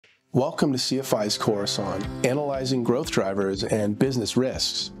Welcome to CFI's course on analyzing growth drivers and business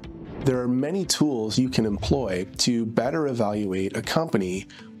risks. There are many tools you can employ to better evaluate a company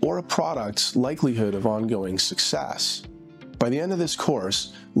or a product's likelihood of ongoing success. By the end of this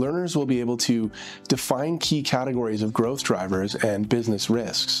course, learners will be able to define key categories of growth drivers and business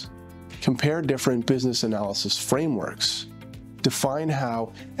risks, compare different business analysis frameworks, define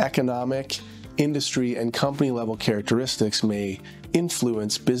how economic, industry, and company-level characteristics may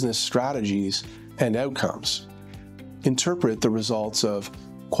influence business strategies and outcomes, interpret the results of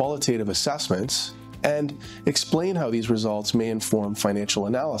qualitative assessments, and explain how these results may inform financial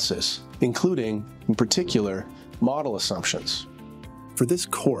analysis, including, in particular, model assumptions. For this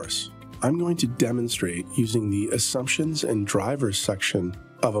course, I'm going to demonstrate using the Assumptions and Drivers section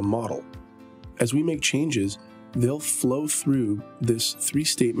of a model. As we make changes, they'll flow through this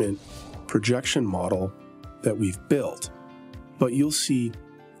three-statement projection model that we've built. But you'll see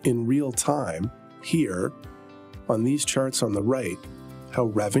in real time here on these charts on the right how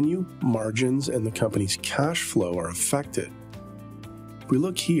revenue, margins, and the company's cash flow are affected. If we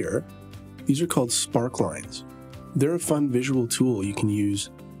look here, these are called spark lines. They're a fun visual tool you can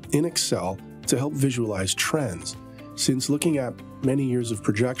use in Excel to help visualize trends, since looking at many years of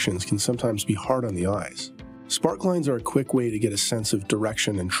projections can sometimes be hard on the eyes. Spark lines are a quick way to get a sense of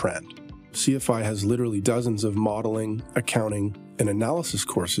direction and trend. CFI has literally dozens of modeling, accounting, and analysis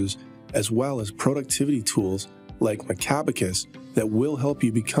courses, as well as productivity tools like Macabacus that will help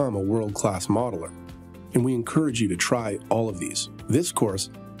you become a world-class modeler. And we encourage you to try all of these. This course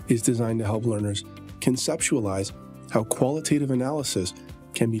is designed to help learners conceptualize how qualitative analysis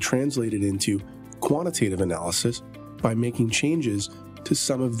can be translated into quantitative analysis by making changes to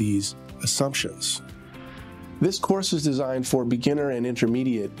some of these assumptions. This course is designed for beginner and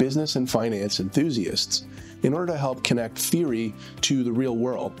intermediate business and finance enthusiasts in order to help connect theory to the real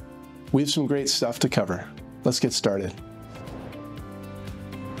world. We have some great stuff to cover. Let's get started.